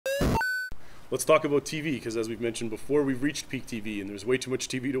let's talk about TV, because as we've mentioned before, we've reached peak TV, and there's way too much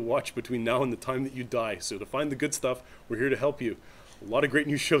TV to watch between now and the time that you die. So to find the good stuff, we're here to help you. A lot of great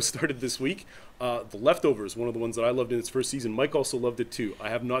new shows started this week. The Leftovers, one of the ones that I loved in its first season. Mike also loved it too. I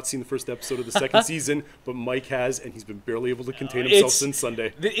have not seen the first episode of the second season, but Mike has, and he's been barely able to contain himself since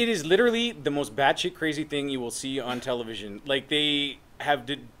Sunday. It is literally the most batshit crazy thing you will see on television. Like, they have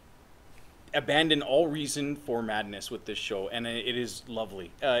abandon all reason for madness with this show, and it is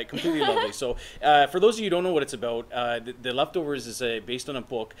lovely, completely lovely. So for those of you who don't know what it's about, the Leftovers is based on a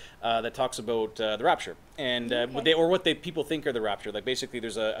book that talks about the rapture, and what people think are the rapture. Like, basically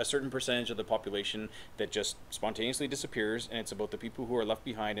there's a certain percentage of the population that just spontaneously disappears, and it's about the people who are left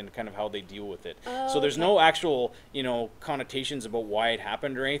behind and kind of how they deal with it. So there's no actual connotations about why it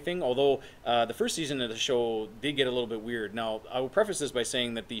happened or anything, although the first season of the show did get a little bit weird. Now, I will preface this by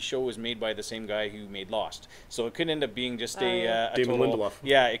saying that the show was made by the same guy who made Lost, so it could end up being just a Damon total, Lindelof.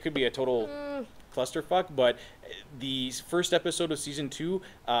 Yeah, it could be a total clusterfuck. But the first episode of season 2,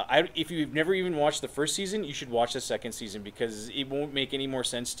 if you've never even watched the first season, you should watch the second season, because it won't make any more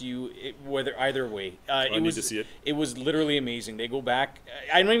sense to you either way. I need to see it. It was literally amazing. They go back.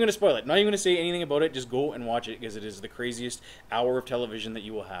 I'm not even going to spoil it. Not even going to say anything about it. Just go and watch it, because it is the craziest hour of television that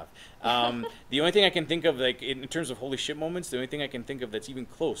you will have. The only thing I can think of, like, in terms of holy shit moments, the only thing I can think of that's even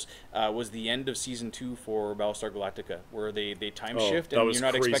close was the end of season 2 for Battlestar Galactica, where they time shift, and you're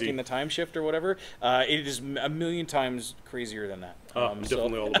not expecting the time shift or whatever. It is a million times crazier than that. I'm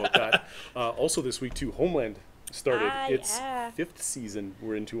definitely all about that. Also this week too, Homeland started its 5th season.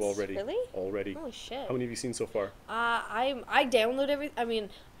 We're into already. Really? Already. Holy shit! How many have you seen so far? I download everything. I mean,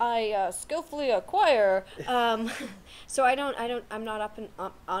 I skillfully acquire. So I'm not up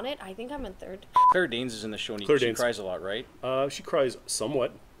on it. I think I'm in 3rd. Claire Danes is in the show, and she cries a lot, right? She cries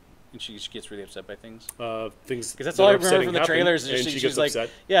somewhat. And she gets really upset by things. Because that's all I remember from the trailers. And she she's gets like, upset.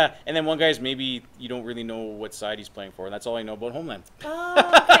 yeah. And then one guy's, maybe you don't really know what side he's playing for. And that's all I know about Homeland.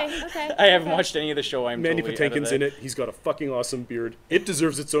 Oh, okay. I haven't watched any of the show. Mandy totally Patinkin's in it. He's got a fucking awesome beard. It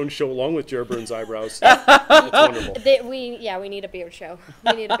deserves its own show, along with Jared Burns' eyebrows. It's wonderful. We need a beard show.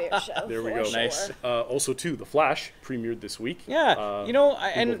 We need a beard show. There we go. Sure. Nice. Also, too, The Flash premiered this week. Yeah,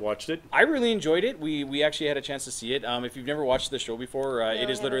 I watched it. I really enjoyed it. We actually had a chance to see it. If you've never watched the show before, it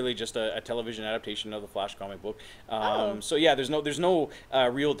is literally just a television adaptation of the Flash comic book. So yeah, there's no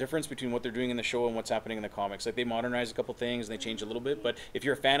real difference between what they're doing in the show and what's happening in the comics. Like, they modernize a couple things and they change a little bit, but if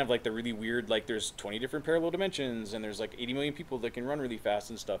you're a fan of, like, the really weird, like, there's 20 different parallel dimensions and there's like 80 million people that can run really fast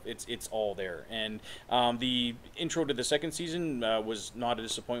and stuff, it's all there. And the intro to the second season was not a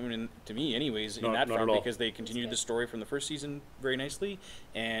disappointment to me anyways, in that front, because they continued the story from the first season very nicely,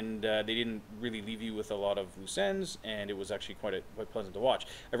 and they didn't really leave you with a lot of loose ends, and it was actually quite pleasant to watch.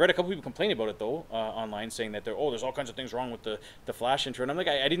 I've read a couple people complain about it though, online, saying that there's all kinds of things wrong with the Flash intro, and I'm like,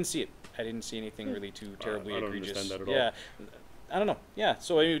 I didn't see it. I didn't see anything really too terribly egregious. I don't understand that at all. Yeah. I don't know. Yeah,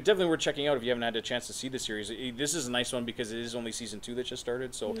 so I mean, definitely worth checking out if you haven't had a chance to see the series. This is a nice one because it is only season 2 that just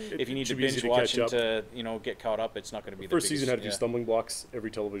started. So if you need to binge watch and to get caught up, it's not going to be the first season had a few stumbling blocks.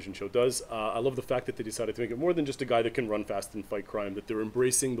 Every television show does. I love the fact that they decided to make it more than just a guy that can run fast and fight crime. That they're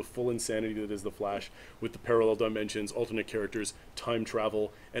embracing the full insanity that is the Flash, with the parallel dimensions, alternate characters, time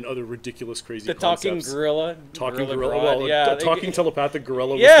travel, and other ridiculous, crazy concepts. Talking gorilla. Talking gorilla. Well, yeah, talking telepathic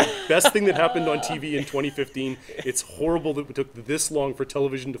gorilla was the best thing that happened on TV in 2015. It's horrible that it took this long for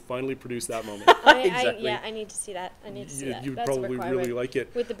television to finally produce that moment. Exactly. I need to see that. I need to see that. You'd That's probably really like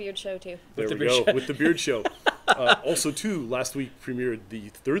it. With the beard show, too. There we go, with the beard show. Also, too, last week premiered the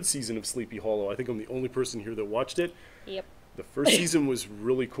 3rd season of Sleepy Hollow. I think I'm the only person here that watched it. Yep. The first season was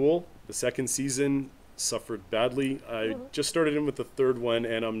really cool. The second season suffered badly. I just started in with the 3rd one,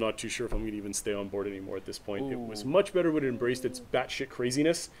 and I'm not too sure if I'm going to even stay on board anymore at this point. Ooh. It was much better when it embraced its batshit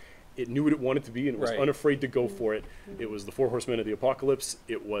craziness. It knew what it wanted to be, and it was unafraid to go for it. It was the 4 Horsemen of the Apocalypse.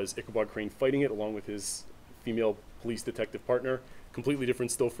 It was Ichabod Crane fighting it, along with his female police detective partner. Completely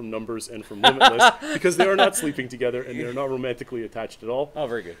different still from Numbers and from Limitless, because they are not sleeping together, and they're not romantically attached at all. Oh,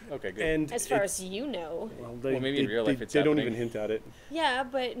 very good. Okay, good. And as far as you know. Well, maybe in real life they don't even hint at it. Yeah,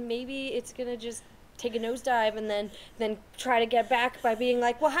 but maybe it's going to just take a nosedive and then try to get back by being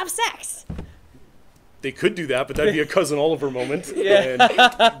like, well, have sex. They could do that, but that'd be a Cousin Oliver moment. And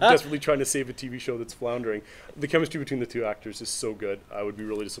desperately trying to save a TV show that's floundering. The chemistry between the two actors is so good. I would be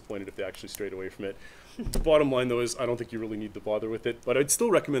really disappointed if they actually strayed away from it. The bottom line, though, is I don't think you really need to bother with it, but I'd still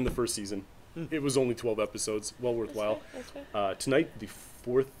recommend the first season. It was only 12 episodes, well worthwhile. That's fair. Tonight, the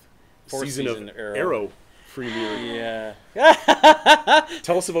fourth season of Arrow premiered. Yeah.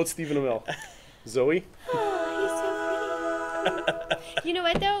 Tell us about Stephen Amell. Zoe? Oh, he's so pretty. You know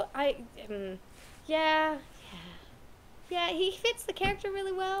what, though? Yeah. Yeah, he fits the character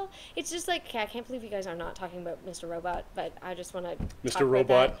really well. It's just like, okay, I can't believe you guys are not talking about Mr. Robot, but I just want to Mr.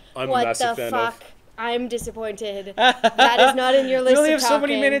 Robot, I'm a massive fan of. I'm disappointed. That is not in your list. You only of have so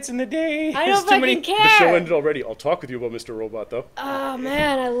many talking. minutes in the day. I don't fucking care. The show ended already. I'll talk with you about Mr. Robot, though. Oh,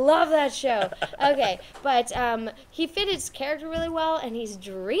 man, I love that show. Okay, but he fit his character really well, and he's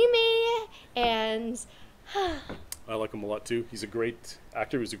dreamy, and... I like him a lot, too. He's a great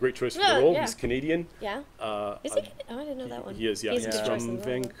actor. He was a great choice for Yeah, the role. yeah. He's Canadian. Yeah? Is he? Oh, I didn't know that one. He is, yeah. He's He's a good choice from as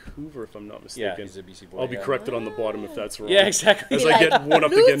well. Vancouver, if I'm not mistaken. Yeah, he's a BC boy. I'll be corrected on the bottom if that's wrong. Yeah, exactly. As Be I like, get one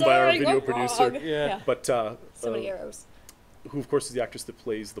up again by our "Loser, video you're producer. wrong." Yeah. But So many arrows. who, of course, is the actress that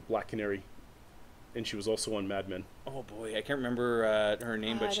plays the Black Canary, and she was also on Mad Men. Oh boy, I can't remember her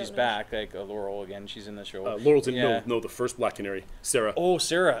name, but I she's don't know. back. Like Laurel again, she's in the show. Laurel's in Yeah. no, the first Black Canary, Sarah. Oh,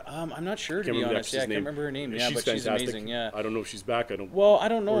 Sarah. I'm not sure to Can't be remember the honest. Yeah, I actress's can't name. remember her name. Yeah, She's but fantastic. she's amazing. Yeah. I don't know if she's back. I don't. Well, I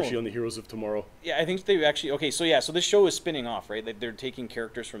don't know. Or is she on the Heroes of Tomorrow? Yeah, I think they actually. Okay, so yeah, so this show is spinning off, right? Like they're taking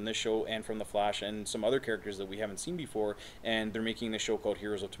characters from this show and from The Flash and some other characters that we haven't seen before, and they're making this show called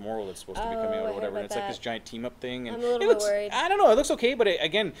Heroes of Tomorrow that's supposed to be coming Oh, out I or whatever. heard And it's about like this that. giant team up thing. And I'm a little it bit looks, worried. I don't know. It looks okay, but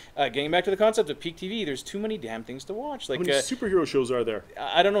again, getting back to the concept of peak TV, there's too many damn things to watch. How Like many superhero shows are there?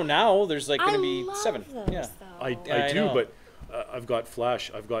 I don't know now. There's like going to be love 7. those, Yeah. though. I Yeah, I do, know. but I've got Flash,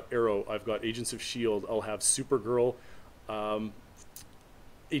 I've got Arrow, I've got Agents of S.H.I.E.L.D., I'll have Supergirl,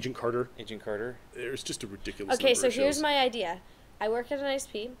 Agent Carter. Agent Carter. There's just a ridiculous Okay, number so of here's shows. my idea. I work at an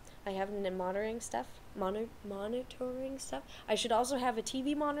ISP. I have monitoring stuff. Monitoring stuff. I should also have a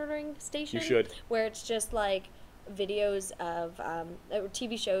TV monitoring station. You should. Where it's just like videos of or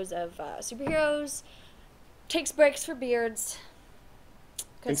TV shows of superheroes. Takes breaks for beards.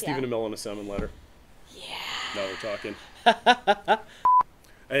 And Stephen Amell on a salmon ladder. Yeah. Now we're talking.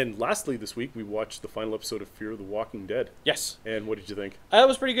 And lastly, this week, we watched the final episode of Fear the Walking Dead. Yes. And what did you think? That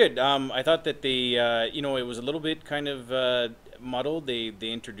was pretty good. I thought that they, it was a little bit kind of muddled. They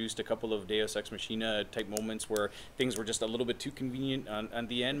introduced a couple of Deus Ex Machina type moments where things were just a little bit too convenient on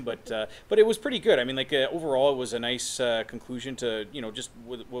the end, but it was pretty good. I mean, like overall, it was a nice conclusion to just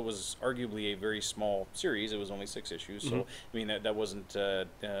what was arguably a very small series. It was only 6 issues, so I mean that wasn't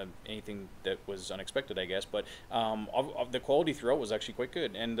anything that was unexpected, I guess. But of the quality throughout was actually quite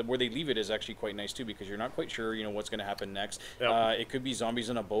good, and where they leave it is actually quite nice too, because you're not quite sure what's going to happen next. Yep. It could be zombies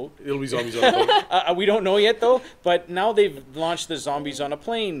on a boat. It'll be zombies on the boat. We don't know yet though, but now they've launched the zombies on a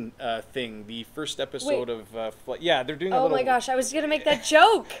plane thing. The first episode of yeah, they're doing. Oh a little, my gosh, I was gonna make that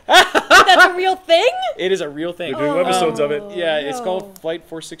joke. That's a real thing? It is a real thing. They're doing episodes of it. Yeah, it's no. called Flight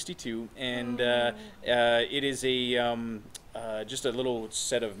 462, and it is a just a little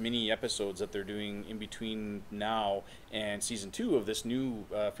set of mini episodes that they're doing in between now and season 2 of this new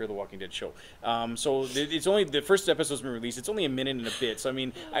Fear the Walking Dead show. So it's only the first episode's been released. It's only a minute and a bit. So I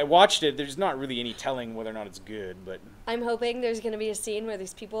mean, I watched it. There's not really any telling whether or not it's good, but I'm hoping there's gonna be a scene where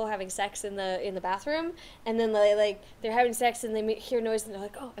there's people having sex in the bathroom, and then they're having sex and they hear noise and they're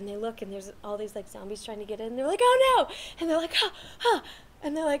like, oh, and they look and there's all these like zombies trying to get in. And they're like, oh no, and they're like, huh,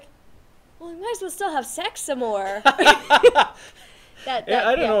 and they're like, well, we might as well still have sex some more.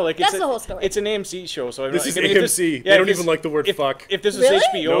 I don't know. Like that's the whole story. It's an AMC show, so I don't This know. is I mean, AMC. They don't even like the word fuck. If this was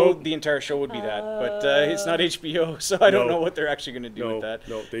Really? HBO, No. the entire show would be that. But it's not HBO, so I don't No. know what they're actually going to do No, with that.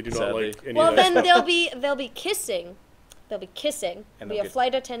 no, they do not Sadly. like any Well, of that then stuff. they'll be kissing. They'll be kissing. And Be they'll a get-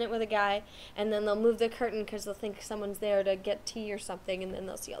 flight attendant with a guy, and then they'll move the curtain because they'll think someone's there to get tea or something, and then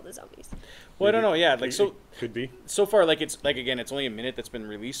they'll see all the zombies. Well, I don't know. Yeah, like so. Could be. So far, like it's only a minute that's been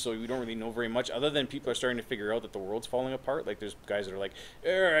released, so we don't really know very much. Other than people are starting to figure out that the world's falling apart. Like there's guys that are like,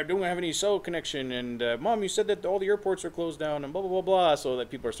 I don't have any cell connection, and Mom, you said that all the airports are closed down, and blah blah blah blah. So that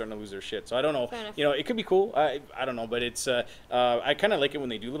people are starting to lose their shit. So I don't know. Fair enough. It could be cool. I don't know, but it's I kind of like it when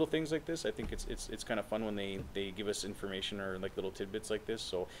they do little things like this. I think it's kind of fun when they give us information or like little tidbits like this.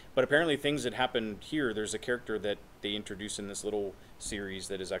 So, but apparently things that happened here. There's a character that they introduce in this little series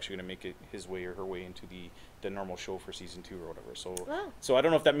that is actually going to make it his way or her way into the normal show for season 2 or whatever. So, Wow. so I don't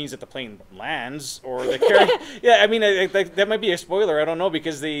know if that means that the plane lands or the character. Yeah, I mean, that might be a spoiler. I don't know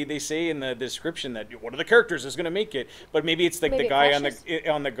because they say in the description that one of the characters is going to make it, but maybe it's like Maybe the it guy crashes?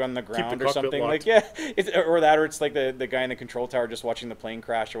 on the ground or cockpit something. locked. Like or it's like the guy in the control tower just watching the plane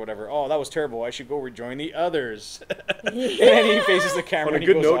crash or whatever. Oh, that was terrible. I should go rejoin the others. And then he faces the camera. On a and he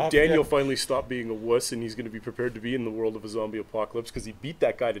good goes note, off. Daniel Yeah. finally stopped being a wuss, and he's going to be prepared to be in the world of a zombie apocalypse because he beat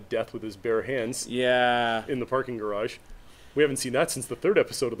that guy to death with his bare hands Yeah. in the parking garage. We haven't seen that since the 3rd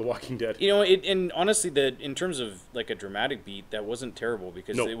episode of The Walking Dead. And honestly, in terms of like a dramatic beat, that wasn't terrible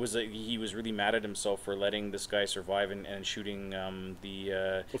because No. it was he was really mad at himself for letting this guy survive and shooting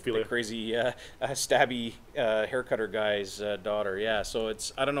the Ophelia. crazy stabby haircutter guy's daughter. Yeah, so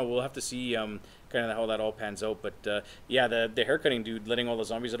it's I don't know. We'll have to see kind of how that all pans out. But yeah, the haircutting dude letting all the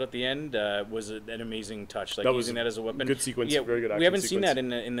zombies out at the end was an amazing touch. Like That was using that as a weapon. good sequence, Yeah, very good we action haven't seen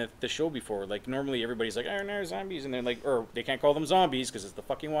sequence. that in the show before. Like normally everybody's like, oh no, zombies, and they're like, or they can't call them zombies because it's the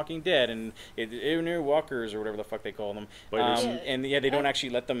fucking Walking Dead and no walkers or whatever the fuck they call them. Biters. And yeah, they don't actually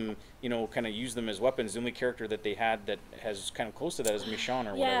let them, kind of use them as weapons. The only character that they had that has kind of close to that is Michonne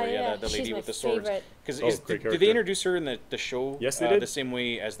or whatever. Yeah, the she's lady my with the swords. favorite. Because great did character. they introduce her in the show? Yes, they did. The same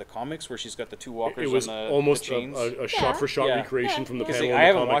way as the comics, where she's got the two walkers. It was on the, almost the chains. a shot-for-shot Yeah. recreation from the Because panel in I the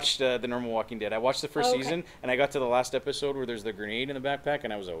haven't comic. watched the normal Walking Dead. I watched the first Oh, okay. season, and I got to the last episode where there's the grenade in the backpack,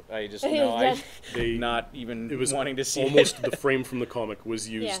 and I was out. I just They- not even It was wanting to see almost the frame from the comic was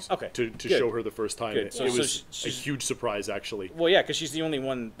used Yeah. Okay, to good. show her the first time. Good. It So was a she's- huge surprise, actually. Well, yeah, because she's the only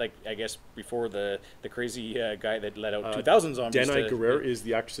one, like I guess, before the crazy guy that let out 2,000 zombies. Danai Guerrero is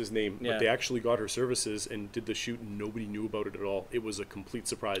the actress's name, Yeah. but they actually got her services and did the shoot, and nobody knew about it at all. It was a complete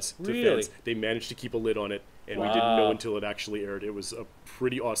surprise to Really? fans. They managed to keep a lid on it, and we didn't Wow. know until it actually aired. It was a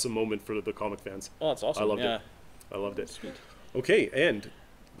pretty awesome moment for the comic fans. Oh, that's awesome. I loved yeah. it. I loved it. Okay, and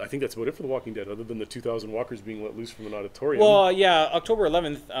I think that's about it for The Walking Dead, other than the 2,000 walkers being let loose from an auditorium. Well, yeah, October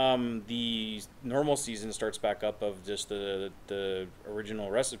 11th, the normal season starts back up of just the original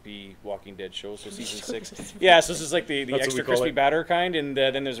recipe Walking Dead show, so season 6. Yeah, so this is like the That's what extra we call crispy it. batter kind, and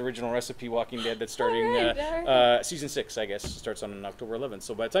then there's original recipe Walking Dead that's starting Alright. season 6, I guess, starts on October 11th.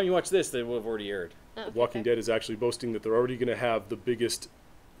 So by the time you watch this, they will have already aired. Walking Dead is actually boasting that they're already going to have the biggest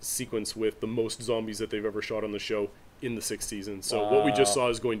sequence with the most zombies that they've ever shot on the show in the 6th season. So what we just Wow. saw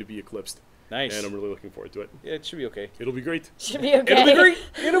is going to be eclipsed. Nice. And I'm really looking forward to it. Yeah, it should be okay. It'll be great. Should be okay. It'll be great.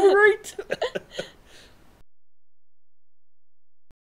 It'll be great.